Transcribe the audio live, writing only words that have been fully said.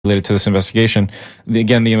related to this investigation. The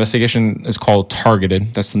investigation is called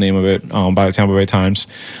Targeted. That's the name of it by the Tampa Bay Times.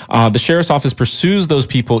 The sheriff's office pursues those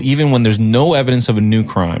people even when there's no evidence of a new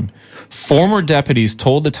crime. Former deputies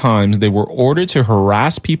told the Times they were ordered to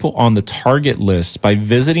harass people on the target list by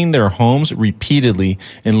visiting their homes repeatedly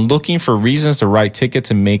and looking for reasons to write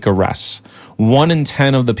tickets and make arrests. 1 in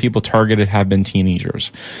 10 of the people targeted have been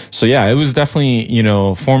teenagers. So yeah, it was definitely,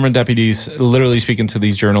 former deputies literally speaking to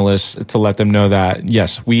these journalists to let them know that,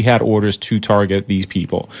 yes, we had orders to target these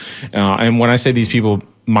people. And when I say these people,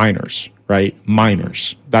 minors, right?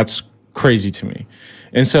 Minors. That's crazy to me.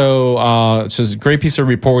 And so it's a great piece of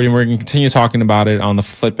reporting. We're going to continue talking about it on the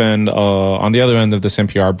flip end, on the other end of this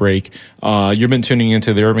NPR break. You've been tuning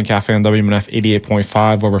into the Urban Cafe on WMNF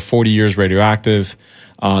 88.5, over 40 years radioactive.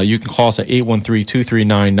 You can call us at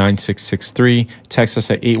 813-239-9663, text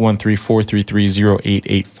us at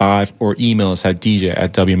 813-433-0885, or email us at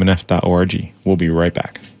dj@wmnf.org. We'll be right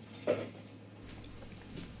back.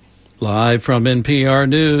 Live from NPR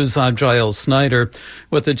News, I'm Giles Snyder.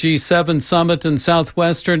 With the G7 summit in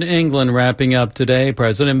southwestern England wrapping up today,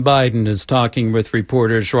 President Biden is talking with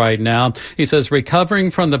reporters right now. He says recovering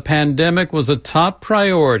from the pandemic was a top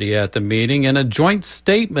priority at the meeting, and a joint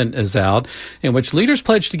statement is out in which leaders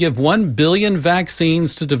pledge to give 1 billion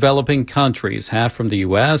vaccines to developing countries, half from the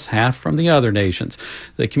U.S., half from the other nations.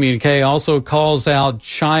 The communique also calls out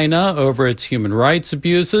China over its human rights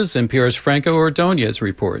abuses. NPR's Franco Ordonez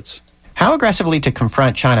reports. How aggressively to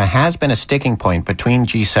confront China has been a sticking point between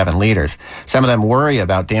G7 leaders. Some of them worry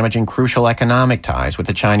about damaging crucial economic ties with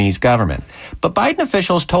the Chinese government. But Biden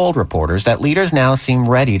officials told reporters that leaders now seem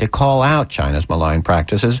ready to call out China's malign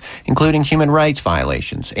practices, including human rights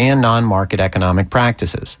violations and non-market economic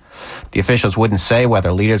practices. The officials wouldn't say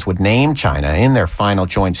whether leaders would name China in their final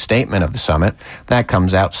joint statement of the summit. That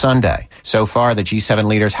comes out Sunday. So far, the G7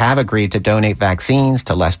 leaders have agreed to donate vaccines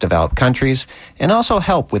to less developed countries and also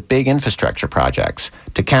help with big infrastructure projects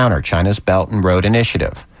to counter China's Belt and Road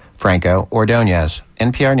Initiative. Franco Ordonez,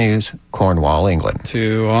 NPR News, Cornwall, England.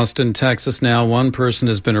 To Austin, Texas now. One person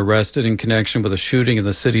has been arrested in connection with a shooting in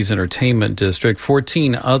the city's entertainment district.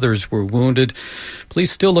 14 others were wounded.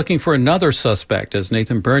 Police still looking for another suspect, as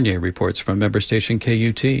Nathan Bernier reports from member station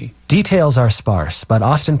KUT. Details are sparse, but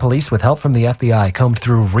Austin police, with help from the FBI, combed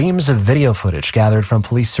through reams of video footage gathered from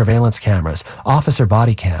police surveillance cameras, officer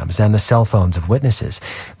body cams, and the cell phones of witnesses.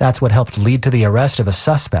 That's what helped lead to the arrest of a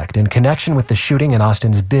suspect in connection with the shooting in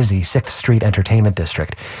Austin's busy 6th Street entertainment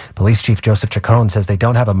district. Police Chief Joseph Chacon says they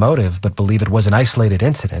don't have a motive, but believe it was an isolated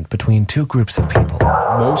incident between two groups of people.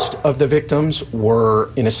 Most of the victims were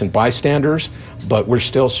innocent bystanders, but we're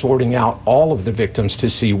still sorting out all of the victims to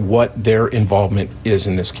see what their involvement is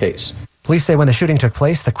in this case. Police say when the shooting took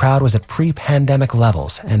place, the crowd was at pre-pandemic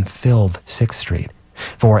levels and filled 6th Street.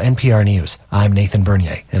 For NPR News, I'm Nathan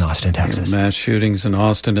Bernier in Austin, Texas. Mass shootings in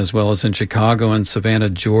Austin as well as in Chicago and Savannah,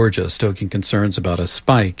 Georgia, stoking concerns about a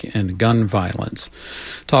spike in gun violence.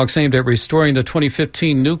 Talks aimed at restoring the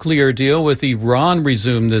 2015 nuclear deal with Iran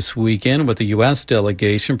resumed this weekend, with the U.S.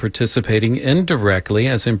 delegation participating indirectly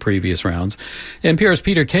as in previous rounds. NPR's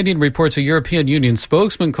Peter Kenyon reports a European Union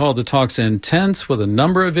spokesman called the talks intense, with a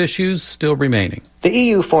number of issues still remaining. The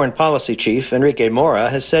EU foreign policy chief, Enrique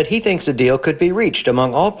Mora, has said he thinks a deal could be reached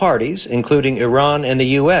among all parties, including Iran and the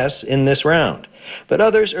U.S., in this round. But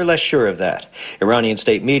others are less sure of that. Iranian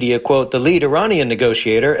state media quote the lead Iranian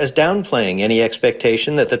negotiator as downplaying any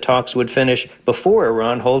expectation that the talks would finish before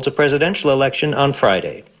Iran holds a presidential election on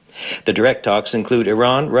Friday. The direct talks include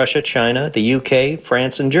Iran, Russia, China, the UK,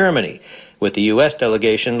 France, and Germany, with the U.S.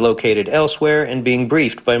 delegation located elsewhere and being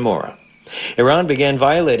briefed by Mora. Iran began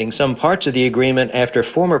violating some parts of the agreement after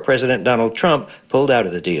former President Donald Trump pulled out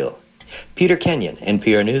of the deal. Peter Kenyon,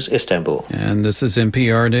 NPR News, Istanbul. And this is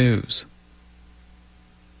NPR News.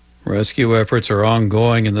 Rescue efforts are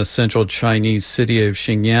ongoing in the central Chinese city of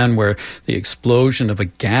Xinjiang, where the explosion of a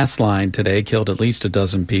gas line today killed at least a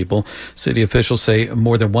dozen people. City officials say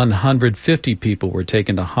more than 150 people were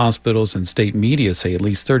taken to hospitals, and state media say at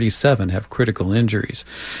least 37 have critical injuries.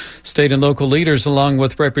 State and local leaders, along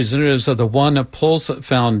with representatives of the One Pulse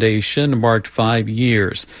Foundation, marked 5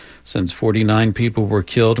 years since 49 people were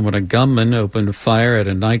killed when a gunman opened fire at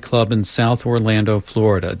a nightclub in South Orlando,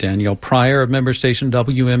 Florida. Danielle Pryor of member station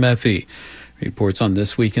WMFE reports on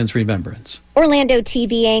this weekend's remembrance. Orlando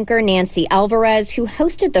TV anchor Nancy Alvarez, who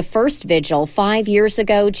hosted the first vigil 5 years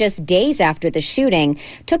ago, just days after the shooting,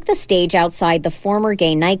 took the stage outside the former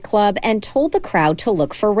gay nightclub and told the crowd to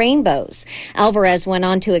look for rainbows. Alvarez went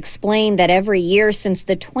on to explain that every year since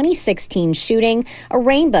the 2016 shooting, a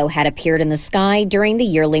rainbow had appeared in the sky during the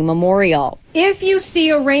yearly memorial. If you see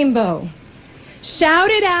a rainbow, shout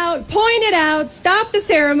it out, point it out, stop the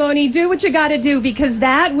ceremony, do what you got to do, because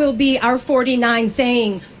that will be our 49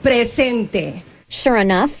 saying, presente. Sure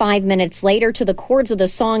enough, 5 minutes later, to the chords of the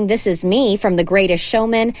song This Is Me from The Greatest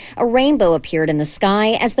Showman, a rainbow appeared in the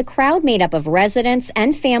sky as the crowd made up of residents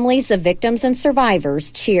and families of victims and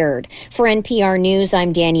survivors cheered. For NPR News,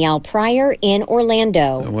 I'm Danielle Pryor in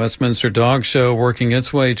Orlando. The Westminster Dog Show working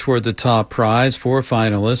its way toward the top prize. 4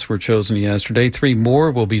 finalists were chosen yesterday. 3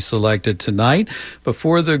 more will be selected tonight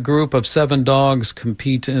before the group of 7 dogs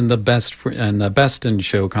compete in the Best in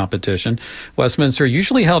Show competition. Westminster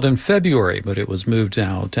usually held in February, but it was moved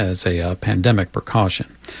out as a pandemic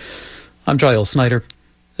precaution. I'm Giles Snyder.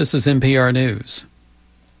 This is NPR News.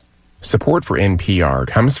 Support for NPR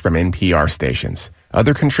comes from NPR stations.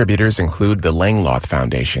 Other contributors include the Langloth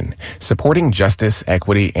Foundation, supporting justice,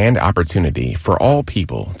 equity, and opportunity for all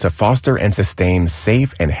people to foster and sustain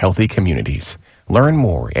safe and healthy communities. Learn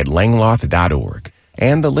more at langloth.org,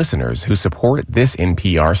 and the listeners who support this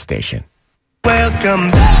NPR station. Welcome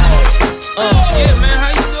back. Yeah, man, how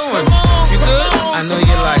you doing? You good? I know you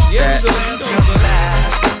like that.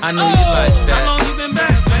 I know you like that. How long you been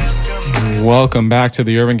back, man? Welcome back to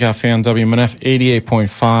the Urban Cafe on WMNF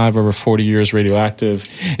 88.5, over 40 years radioactive.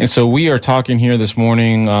 And so we are talking here this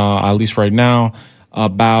morning, at least right now,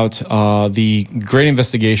 about the great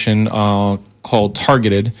investigation called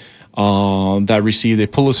Targeted that received a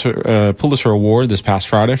Pulitzer Award this past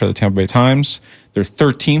Friday for the Tampa Bay Times. Their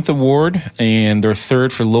 13th award and their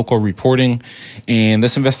 3rd for local reporting. And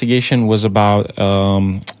this investigation was about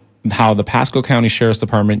how the Pasco County Sheriff's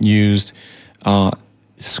Department used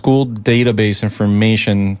school database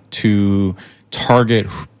information to target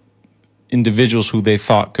individuals who they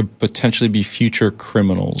thought could potentially be future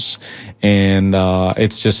criminals. And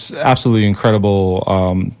it's just absolutely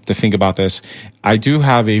incredible to think about this. I do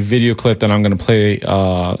have a video clip that I'm going to play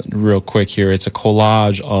real quick here. It's a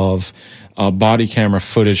collage of body camera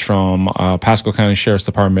footage from Pasco County Sheriff's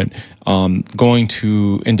Department going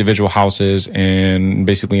to individual houses and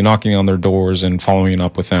basically knocking on their doors and following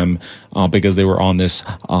up with them because they were on this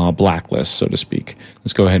blacklist, so to speak.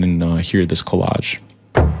 Let's go ahead and hear this collage.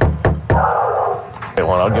 Okay,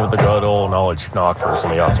 well, I'll give it the good old knowledge knock for some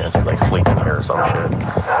of the off chance he's like sleeping here or some shit.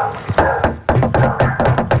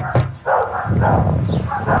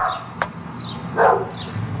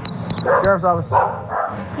 Sheriff's office.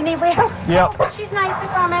 You need Rio? Yep. She's nice, I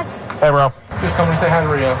promise. Hey, bro. Just come and say hi to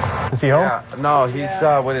Rio. Is he home? Yeah, no, he's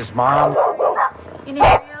with his mom. You need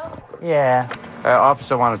Rio? Yeah.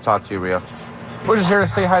 Officer, want to talk to you, Rio. We're just here to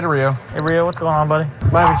say hi to Rio. Hey, Rio, what's going on, buddy?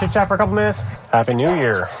 Mind if we chit-chat for a couple minutes? Happy New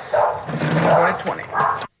Year. 2020.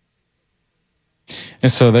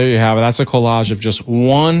 And so there you have it. That's a collage of just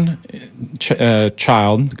one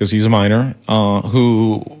child, because he's a minor,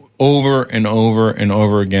 who over and over and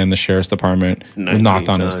over again the Sheriff's Department knocked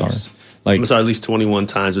on his door. I'm sorry, at least 21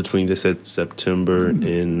 times between this September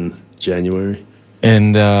and January.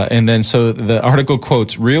 And then so the article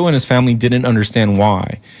quotes, Rio and his family didn't understand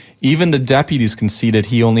why. Even the deputies conceded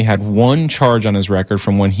he only had one charge on his record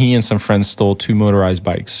from when he and some friends stole 2 motorized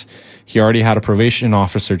bikes. He already had a probation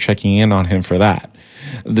officer checking in on him for that.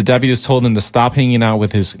 The deputies told him to stop hanging out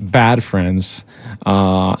with his bad friends.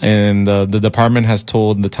 And the department has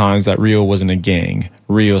told the Times that Rio wasn't a gang.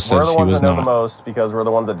 Rio says he was not. We're the ones that know the most because we're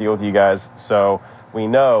the ones that deal with you guys. So we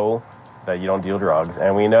know that you don't deal drugs,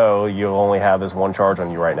 and we know you only have this one charge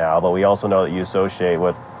on you right now, but we also know that you associate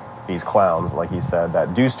with these clowns, like he said,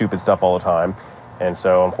 that do stupid stuff all the time. And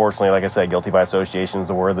so, unfortunately, like I said, guilty by association is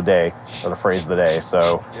the word of the day, or the phrase of the day.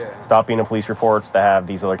 So stop being in police reports that have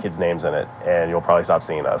these other kids' names in it, and you'll probably stop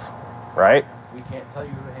seeing us, right? We can't tell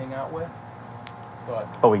you who to hang out with,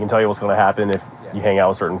 but we can tell you what's going to happen if you hang out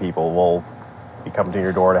with certain people. We'll be coming to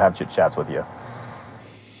your door to have chit-chats with you.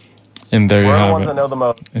 And there you We're the have ones it. that know the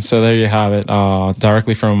most. And so there you have it,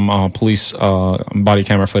 directly from police body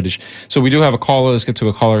camera footage. So we do have a caller. Let's get to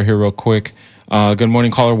a caller here real quick. Good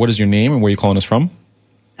morning, caller. What is your name and where are you calling us from?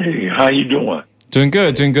 Hey, how you doing? Doing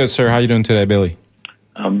good, sir. How you doing today, Billy?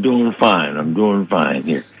 I'm doing fine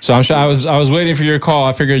here. So I'm sure I was waiting for your call.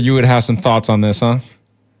 I figured you would have some thoughts on this, huh?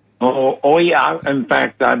 Oh yeah. In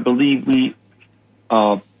fact, I believe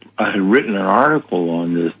I had written an article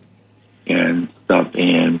on this and stuff,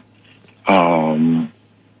 and I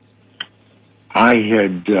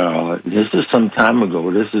had this is some time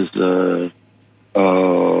ago. This is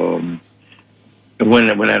when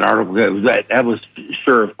that article that was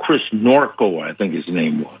Sheriff Chris Norco, I think his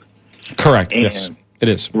name was. Correct. And, yes, it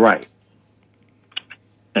is. Right.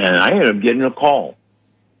 And I ended up getting a call.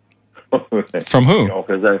 From who?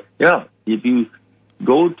 Because if you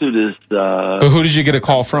go to this... but who did you get a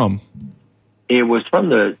call from? it was from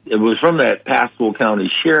that Pasco County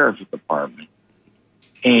Sheriff's Department,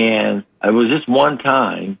 and it was just one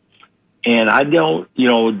time, and I don't,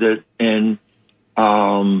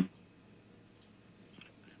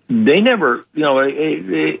 they never,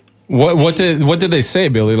 What did they say,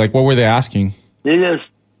 Billy? Like, what were they asking? They asked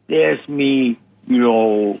me,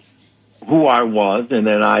 who I was, and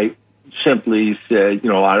then I simply said,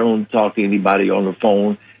 I don't talk to anybody on the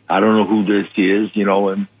phone. I don't know who this is,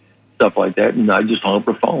 and stuff like that. And I just hung up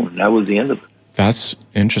the phone. And that was the end of it. That's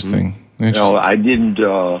interesting. I didn't.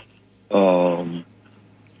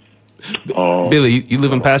 Billy, you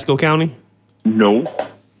live in Pasco County? No.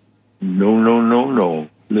 Live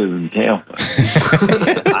in Tampa.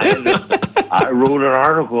 I wrote an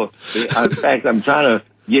article. In fact, I'm trying to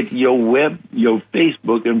get your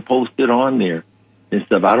Facebook and post it on there and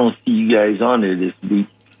stuff. I don't see you guys on there this week.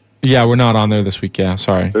 Yeah, we're not on there this week. Yeah,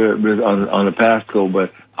 sorry. On the Pasco,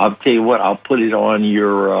 but I'll tell you what. I'll put it on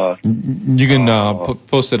your. You can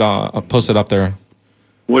post it. Post it up there.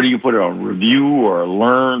 What do you put it on? Review or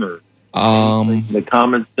learn or the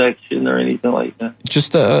comment section or anything like that?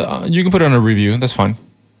 Just you can put it on a review. That's fine.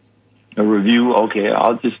 A review, okay.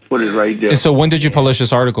 I'll just put it right there. And so, when did you publish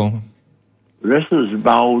this article? This was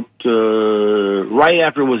about right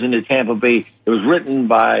after it was in the Tampa Bay. It was written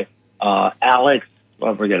by Alex.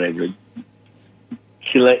 I forget it.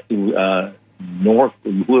 North,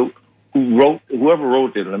 whoever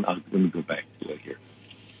wrote it. Let me go back to it here.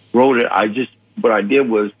 Wrote it. What I did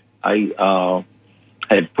was I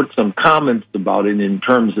had put some comments about it in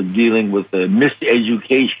terms of dealing with the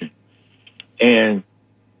miseducation, and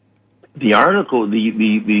the article,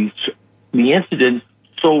 the incident,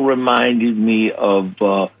 so reminded me of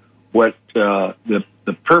what the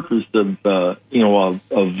purpose of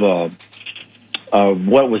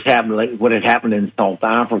what was happening, like what had happened in South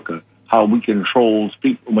Africa. How we control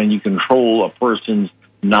people when you control a person's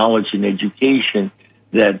knowledge and education,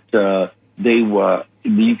 that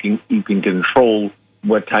you can control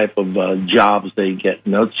what type of jobs they get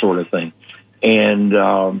and that sort of thing, and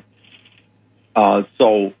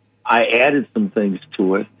so I added some things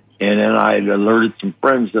to it, and then I alerted some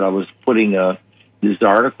friends that I was putting this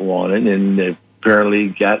article on it, and apparently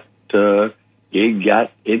it got to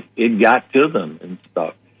them and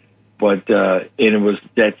stuff. But and it was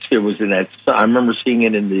in that. I remember seeing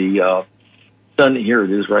it in the Sunday. Here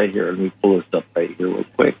it is, right here. Let me pull this up right here real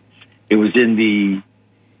quick. It was in the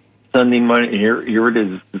Sunday Monday. Here it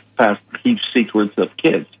is. This past Keep Secrets of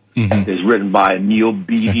Kids. Mm-hmm. It's written by Neil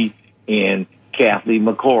Beattie and Kathy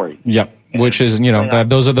McCory. Yep, which is,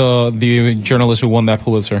 those are the journalists who won that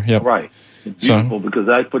Pulitzer. Yep. Right. It's beautiful because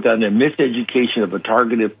I put down there, miseducation of a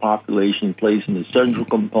targeted population plays in the central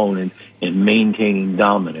component in maintaining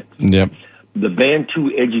dominance. Yep. The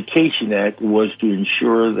Bantu Education Act was to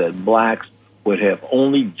ensure that blacks would have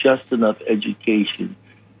only just enough education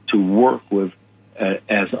to work with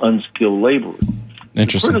as unskilled laborers.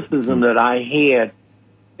 Interesting. The criticism that I had,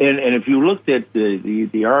 and if you looked at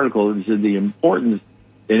the article, it said the importance,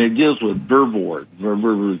 and it deals with Verwoerd.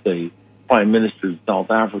 Verwoerd is the Prime Minister of South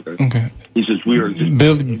Africa. Okay. He says we are just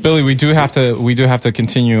Billy. We do have to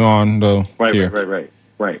continue on though. Right.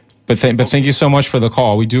 But thank you so much for the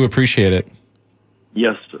call. We do appreciate it.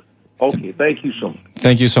 Yes, sir. Okay. Thank you so much.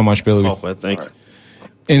 Thank you so much, Billy. Thank you.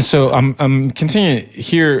 And so I'm continuing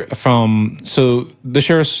here from, so the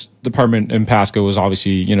Sheriff's Department in Pasco was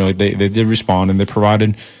obviously, they did respond and they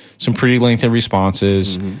provided some pretty lengthy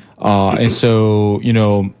responses. Mm-hmm. And so,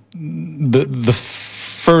 the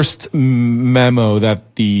first memo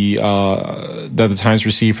that the Times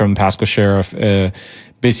received from Pasco Sheriff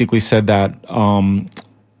basically said that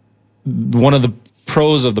one of the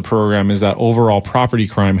pros of the program is that overall property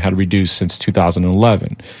crime had reduced since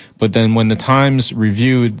 2011. But then when the Times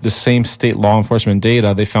reviewed the same state law enforcement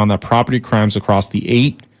data, they found that property crimes across the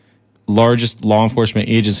 8 largest law enforcement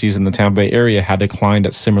agencies in the Tampa Bay area had declined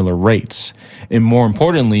at similar rates. And more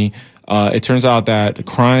importantly, it turns out that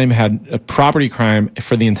property crime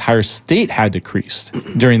for the entire state had decreased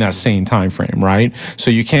during that same time frame, right? So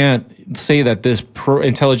you can't say that this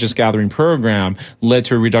intelligence gathering program led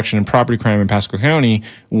to a reduction in property crime in Pasco County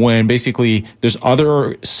when basically there's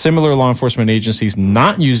other similar law enforcement agencies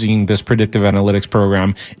not using this predictive analytics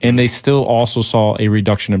program, and they still also saw a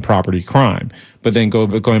reduction in property crime. But then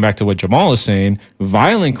going back to what Jamal is saying,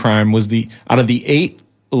 violent crime was out of the 8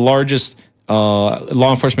 largest law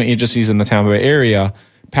enforcement agencies in the Tampa Bay area,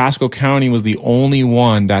 Pasco County was the only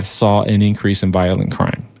one that saw an increase in violent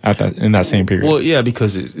crime in that same period. Well, yeah,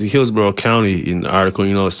 because Hillsborough County, in the article,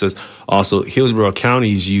 it says also Hillsborough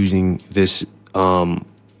County is using this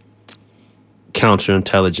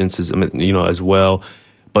counterintelligence, as well.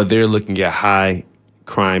 but they're looking at high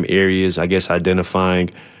crime areas, I guess identifying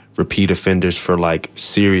repeat offenders for like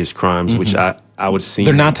serious crimes, which I would see.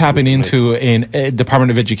 They're not tapping into a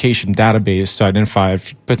Department of Education database to identify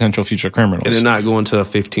potential future criminals. And they're not going to a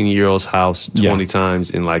 15-year-old's house 20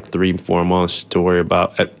 times in like 3-4 months to worry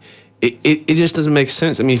about. It just doesn't make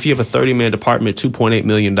sense. I mean, if you have a 30-man department, $2.8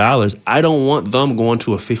 million, I don't want them going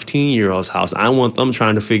to a 15-year-old's house. I want them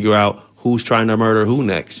trying to figure out who's trying to murder who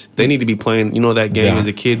next. They need to be playing, that game as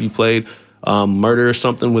a kid you played, murder or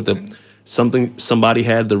something with somebody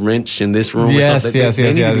had the wrench in this room or something.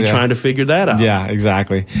 They need to be trying to figure that out. Yeah,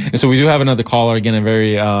 exactly. And so we do have another caller, again, a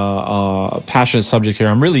very passionate subject here.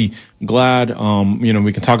 I'm really glad,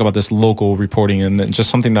 we can talk about this local reporting and just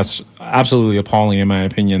something that's absolutely appalling, in my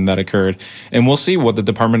opinion, that occurred. And we'll see what the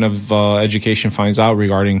Department of Education finds out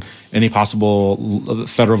regarding any possible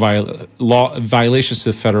federal violations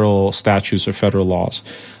to federal statutes or federal laws.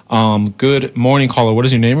 Good morning, caller. What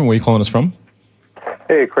is your name and where are you calling us from?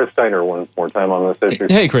 Hey, Chris Steiner, one more time on this issue.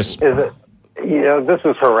 Hey, Chris. Is it? This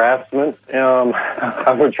is harassment.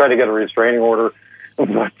 I would try to get a restraining order,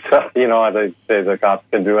 but they say the cops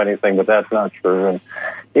can do anything, but that's not true. And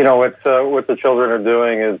what the children are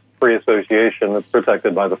doing is free association that's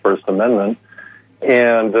protected by the First Amendment,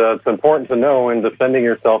 and it's important to know in defending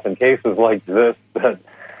yourself in cases like this that.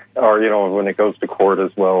 Or, when it goes to court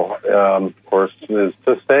as well, of course, is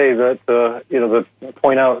to say that, to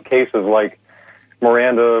point out cases like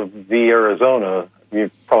Miranda v. Arizona.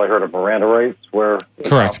 You've probably heard of Miranda rights, where the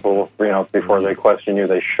cops will, before they question you,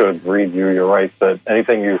 they should read you your rights, that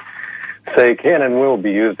anything you say can and will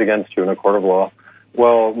be used against you in a court of law.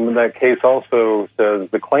 Well, that case also says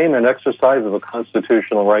the claim and exercise of a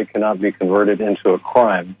constitutional right cannot be converted into a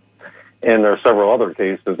crime. And there are several other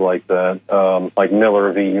cases like that, like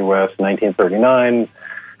Miller v. U.S. 1939.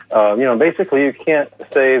 Basically you can't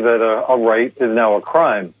say that a right is now a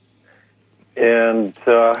crime. And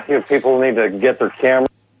people need to get their camera.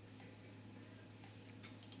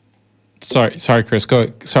 Sorry, Chris.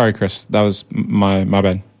 Sorry, Chris. That was my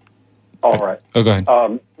bad. All right. Oh, go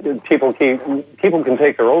ahead. People can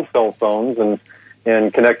take their old cell phones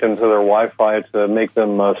and connect them to their Wi-Fi to make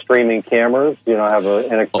them streaming cameras. Have an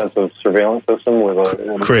inexpensive surveillance system with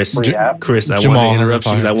a free app. Chris, I wanted to interrupt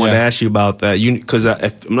you because I wanted to ask you about that. Because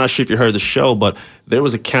I'm not sure if you heard the show, but there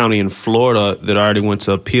was a county in Florida that already went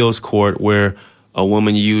to appeals court where a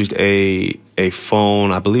woman used a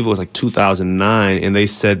phone, I believe it was like 2009, and they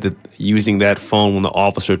said that using that phone when the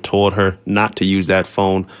officer told her not to use that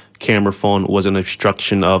camera phone, was an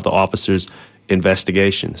obstruction of the officer's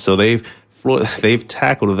investigation. So they've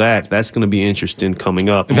tackled that. That's going to be interesting coming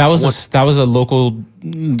up. That was a local,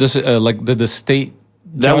 the state.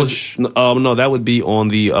 That judge? That would be on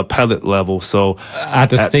the appellate level. So at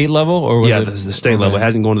the state level, or was it the state level? It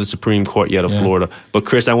hasn't gone to the Supreme Court yet of Florida. But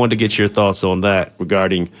Chris, I wanted to get your thoughts on that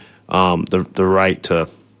regarding the right to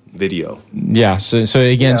video. Yeah. So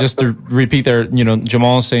again, just to repeat there,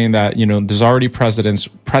 Jamal is saying that there's already precedents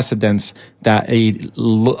that a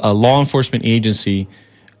law enforcement agency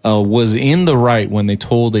was in the right when they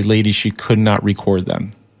told a lady she could not record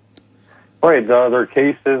them. Right. There are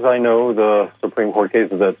cases, I know, the Supreme Court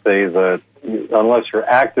cases that say that unless you're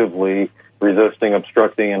actively resisting,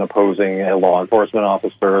 obstructing, and opposing a law enforcement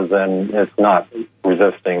officer, then it's not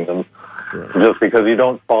resisting them. Right. Just because you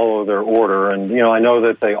don't follow their order. And, I know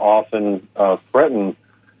that they often threaten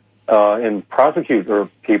and prosecute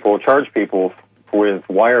charge people with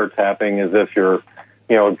wiretapping as if you're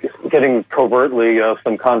getting covertly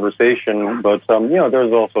some conversation, but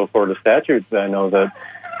there's also Florida statute that I know that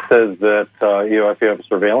says that if you have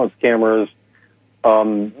surveillance cameras,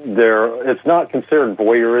 it's not considered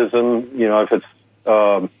voyeurism.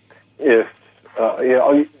 There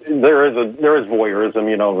is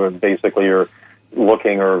voyeurism. Basically you're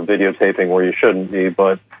looking or videotaping where you shouldn't be,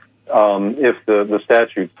 but if the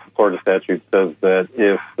Florida statute says that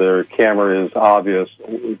if the camera is obvious,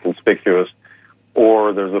 conspicuous,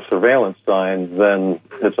 or there's a surveillance sign, then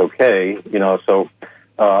it's okay, so,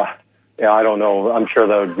 I don't know. I'm sure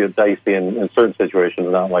that would get dicey in certain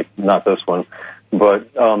situations, not this one. But,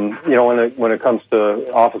 when it comes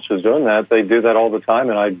to officers doing that, they do that all the time.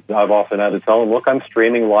 And I've often had to tell them, look, I'm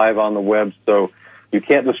streaming live on the web, so you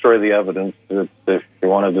can't destroy the evidence. If you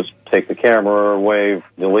want to just take the camera away,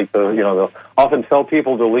 delete they'll often tell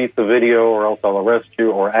people delete the video or else I'll arrest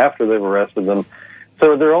you, or after they've arrested them.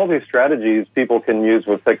 So there are all these strategies people can use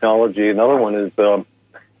with technology. Another one is,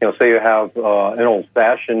 say you have an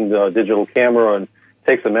old-fashioned digital camera and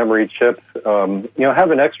takes a memory chip,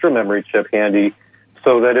 have an extra memory chip handy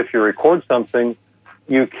so that if you record something,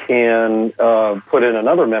 you can put in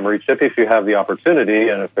another memory chip if you have the opportunity,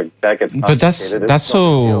 and if that gets But that's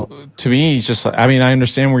so, to me, it's just, I mean, I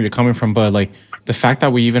understand where you're coming from, but like the fact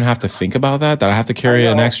that we even have to think about that I have to carry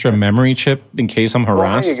an extra memory chip in case I'm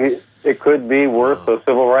harassed. Well, it could be worth a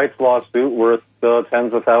civil rights lawsuit worth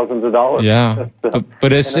tens of thousands of dollars. Yeah,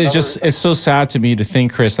 but it's so sad to me to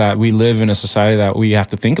think, Chris, that we live in a society that we have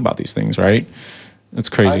to think about these things, right? That's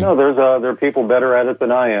crazy. I know there are people better at it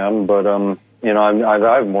than I am, but you know,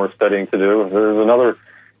 I have more studying to do. There's another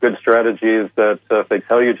good strategy is that if they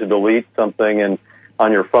tell you to delete something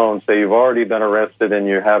on your phone, say you've already been arrested and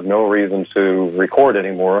you have no reason to record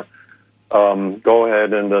anymore, go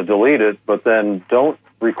ahead and delete it, but then don't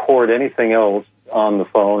record anything else on the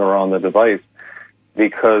phone or on the device,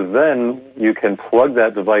 because then you can plug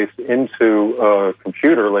that device into a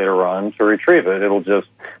computer later on to retrieve it.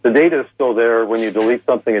 The data is still there. When you delete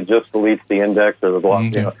something, it just deletes the index or the block.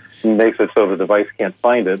 Okay. You know, makes it so the device can't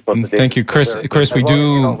find it. But the thank you, Chris. Chris, we do.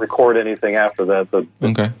 You don't record anything after that. The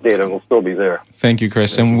data will still be there. Thank you,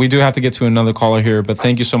 Chris. And we do have to get to another caller here, but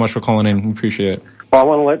thank you so much for calling in. We appreciate it. Well, I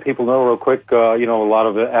want to let people know real quick, you know, a lot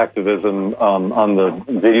of activism on the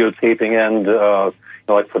videotaping end,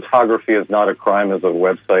 like photography is not a crime as a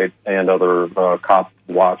website and other cop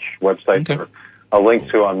watch websites are linked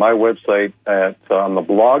to on my website on the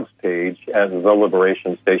blogs page at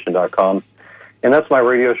theliberationstation.com. And that's my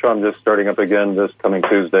radio show. I'm just starting up again this coming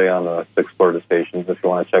Tuesday on the 6 Florida stations if you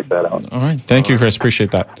want to check that out. All right. Thank you, Chris. Appreciate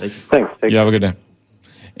that. Thanks. You have a good day.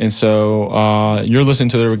 And so you're listening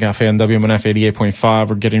to the Urban Cafe on WMNF 88.5.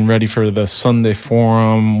 We're getting ready for the Sunday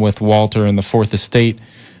Forum with Walter and the Fourth Estate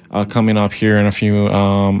coming up here in a few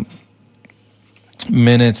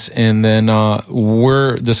minutes. And then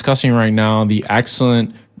we're discussing right now the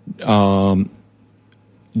excellent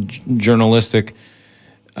journalistic,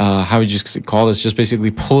 how would you call this? Just basically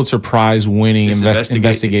Pulitzer Prize winning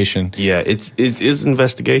investigation. Yeah, it's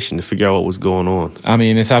investigation to figure out what was going on. I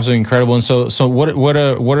mean, it's absolutely incredible. And so what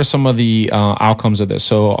are some of the outcomes of this?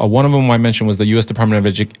 So one of them I mentioned was the U.S. Department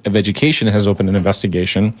of Education has opened an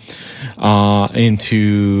investigation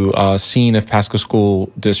into seeing if Pasco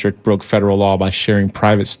School District broke federal law by sharing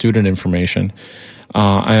private student information.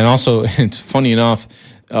 And also, it's funny enough,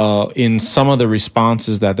 in some of the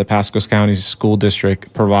responses that the Pasco County School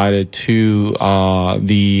District provided to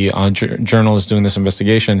the journalists doing this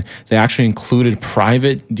investigation, they actually included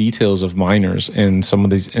private details of minors in some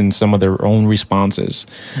of their own responses,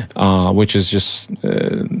 which is just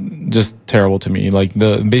terrible to me. Like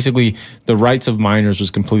basically the rights of minors was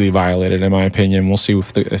completely violated, in my opinion. We'll see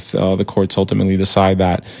if the courts ultimately decide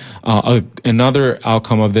that. Another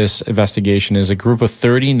outcome of this investigation is a group of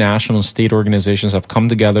 30 national and state organizations have come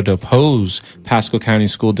together to oppose Pasco County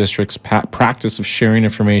School District's practice of sharing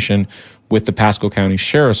information with the Pasco County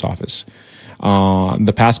Sheriff's Office.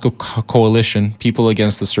 The Pasco Coalition, People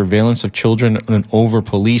Against the Surveillance of Children and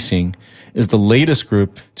Over-Policing, is the latest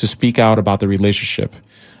group to speak out about the relationship.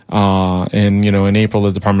 And, in April,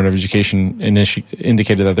 the Department of Education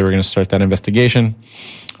indicated that they were going to start that investigation.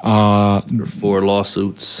 4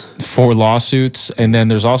 lawsuits. 4 lawsuits. And then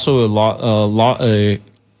there's also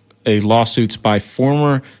a lawsuits by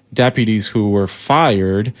former deputies who were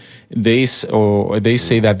fired. They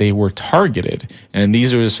say that they were targeted. And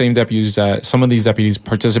these are the same deputies that some of these deputies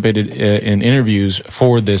participated in interviews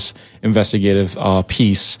for this investigative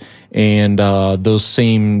piece. And those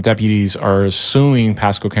same deputies are suing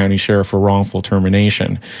Pasco County Sheriff for wrongful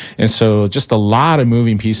termination. And so just a lot of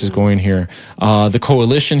moving pieces going here. The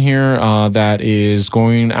coalition here that is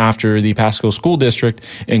going after the Pasco School District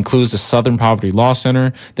includes the Southern Poverty Law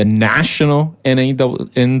Center, the national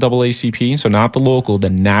NAACP, so not the local, the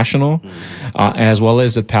national, as well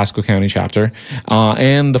as the Pasco County chapter,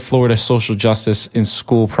 and the Florida Social Justice in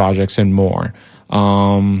School Projects and more.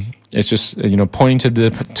 It's just, pointing to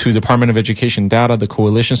Department of Education data, the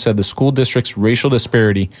coalition said the school district's racial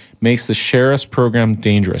disparity makes the sheriff's program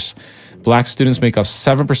dangerous. Black students make up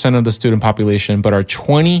 7% of the student population, but are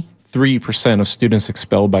 23% of students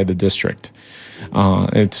expelled by the district.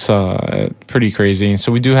 It's pretty crazy.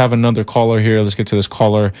 So we do have another caller here. Let's get to this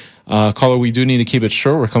caller. Caller, we do need to keep it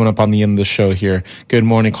short. We're coming up on the end of the show here. Good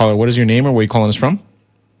morning, caller. What is your name or where are you calling us from?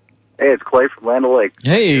 Hey, it's Clay from Land O'Lakes.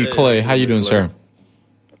 Hey, Clay. How you doing, sir?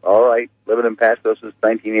 All right. Living in Pasco since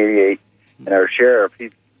 1988. And our sheriff, he's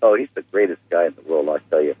the greatest guy in the world, I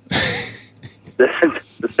tell you.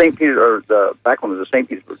 the St. Peter, back when it was the St.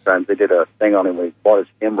 Petersburg Times, they did a thing on him when he bought his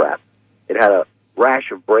MRAP. It had a rash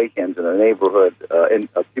of break-ins in a neighborhood in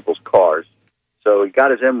people's cars. So he got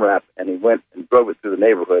his MRAP and he went and drove it through the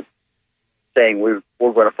neighborhood saying, we're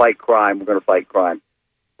going to fight crime,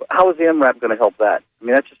 How is the MRAP going to help that? I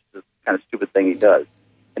mean, that's just the kind of stupid thing he does.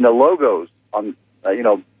 And the logos on,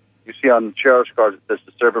 you see on sheriff's cars, it says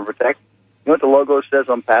to serve and protect. You know what the logo says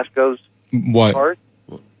on Pasco's What? cars?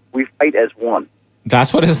 We fight as one.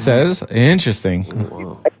 That's what it says? Interesting.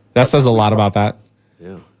 Wow. That says a lot about that.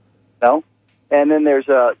 Yeah. No? And then there's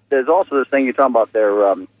also this thing you're talking about,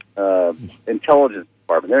 their intelligence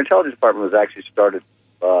department. Their intelligence department was actually started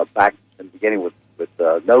back in the beginning with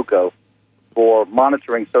NOCO for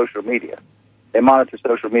monitoring social media. They monitor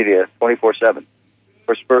social media 24/7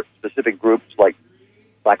 for specific groups like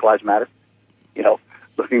Black Lives Matter.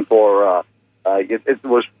 Looking for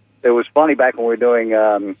it was funny back when we were doing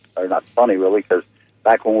or not funny really, because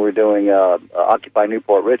back when we were doing Occupy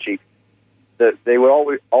Newport Richie, they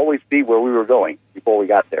would always be where we were going before we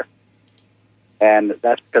got there. And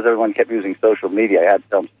that's because everyone kept using social media. I had to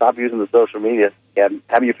tell them, stop using the social media. And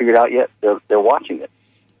haven't you figured out yet? They're watching it.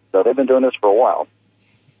 So they've been doing this for a while.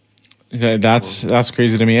 That's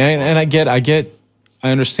crazy to me. And I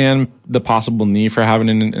understand the possible need for having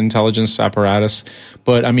an intelligence apparatus.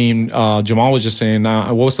 But, I mean, Jamal was just saying,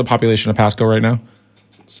 what was the population of Pasco right now?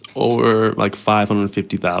 It's over like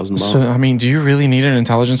 550,000. So, I mean, do you really need an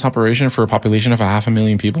intelligence operation for a population of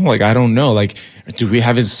 500,000 people? Like, I don't know. Like, do we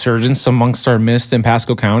have insurgents amongst our midst in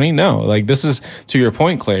Pasco County? No. Like, this is, to your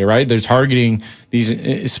point, Clay, right? They're targeting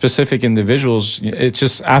these specific individuals. It's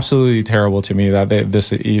just absolutely terrible to me that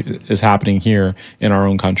this is happening here in our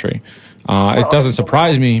own country. It doesn't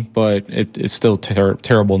surprise me, but it's still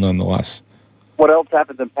terrible nonetheless. What else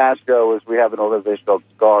happens in Pasco is we have an organization called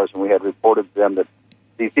SCARS, and we had reported to them that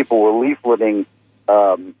these people were leafleting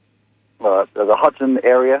the Hudson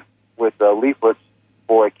area with leaflets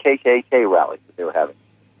for a KKK rally that they were having.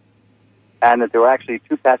 And that there were actually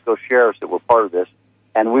 2 Pasco sheriffs that were part of this.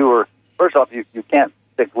 And we were, first off, you can't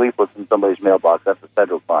stick leaflets in somebody's mailbox. That's a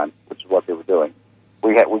federal crime, which is what they were doing.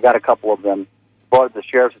 We got a couple of them, brought it to the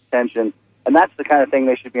sheriff's attention, and that's the kind of thing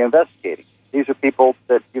they should be investigating. These are people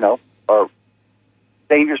that, are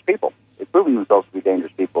dangerous people. They've proven themselves to be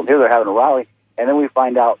dangerous people. And here they're having a rally. And then we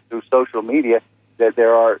find out through social media that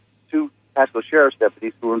there are 2 Pasco sheriff's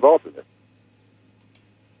deputies who were involved in this.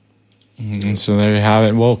 And so there you have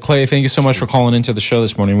it. Well, Clay, thank you so much for calling into the show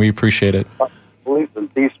this morning. We appreciate it.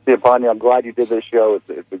 Peace be upon you. I'm glad you did this show.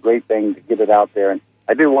 It's a great thing to get it out there. And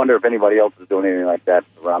I do wonder if anybody else is doing anything like that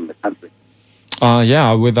around the country.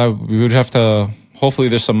 Yeah, we would have to. Hopefully,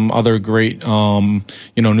 there's some other great,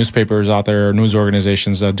 newspapers out there, news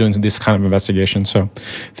organizations doing this kind of investigation. So,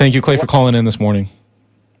 thank you, Clay, for calling in this morning.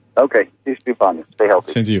 Okay, peace be upon you. Stay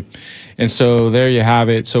healthy. Same to you. And so there you have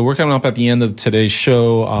it. So we're coming up at the end of today's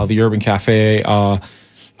show, the Urban Cafe.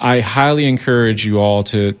 I highly encourage you all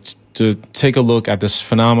to take a look at this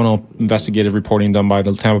phenomenal investigative reporting done by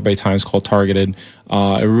the Tampa Bay Times called Targeted.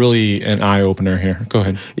 Really an eye-opener here. Go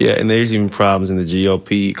ahead. Yeah, and there's even problems in the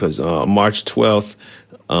GOP because March 12th,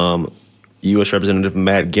 U.S. Representative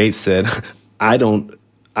Matt Gaetz said, I don't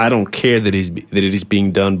care that it is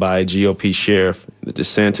being done by a GOP sheriff. The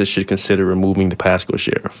DeSantis should consider removing the Pasco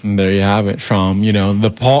sheriff. And there you have it from, the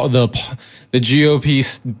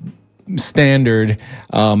GOP standard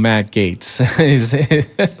Matt Gaetz.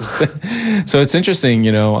 So it's interesting,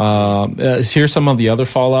 here's some of the other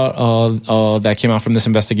fallout that came out from this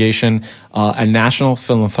investigation. A National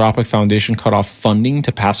Philanthropic Foundation cut off funding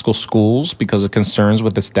to Pasco schools because of concerns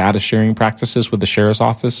with its data sharing practices with the sheriff's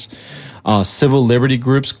office. Civil liberty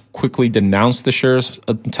groups quickly denounced the sheriff's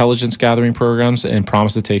intelligence gathering programs and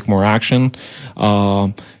promised to take more action.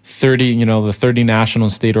 30 national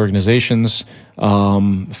and state organizations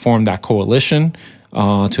formed that coalition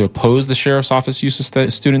to oppose the sheriff's office use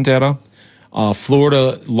of student data.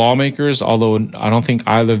 Florida lawmakers, although I don't think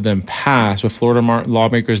either of them passed, but Florida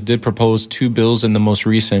lawmakers did propose 2 bills in the most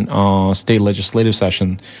recent state legislative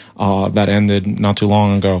session that ended not too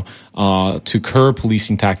long ago to curb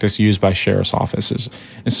policing tactics used by sheriff's offices.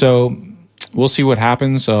 And so we'll see what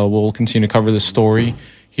happens. We'll continue to cover this story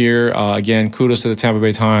here. Again, kudos to the Tampa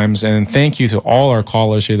Bay Times, and thank you to all our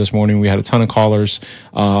callers here this morning. We had a ton of callers,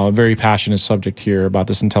 very passionate subject here about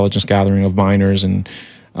this intelligence gathering of minors, and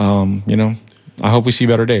I hope we see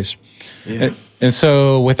better days. Yeah. And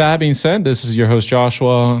so with that being said, this is your host,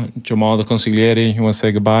 Joshua. Jamal the Consigliere, you want to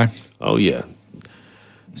say goodbye? Oh, yeah.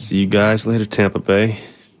 See you guys later, Tampa Bay.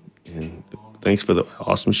 And thanks for the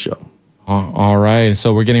awesome show. All right.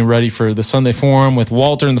 So we're getting ready for the Sunday Forum with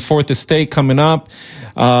Walter and the Fourth Estate coming up.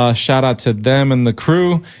 Shout out to them and the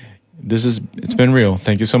crew. It's been real.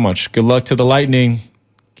 Thank you so much. Good luck to the Lightning.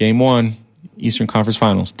 Game 1, Eastern Conference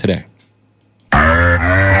Finals today.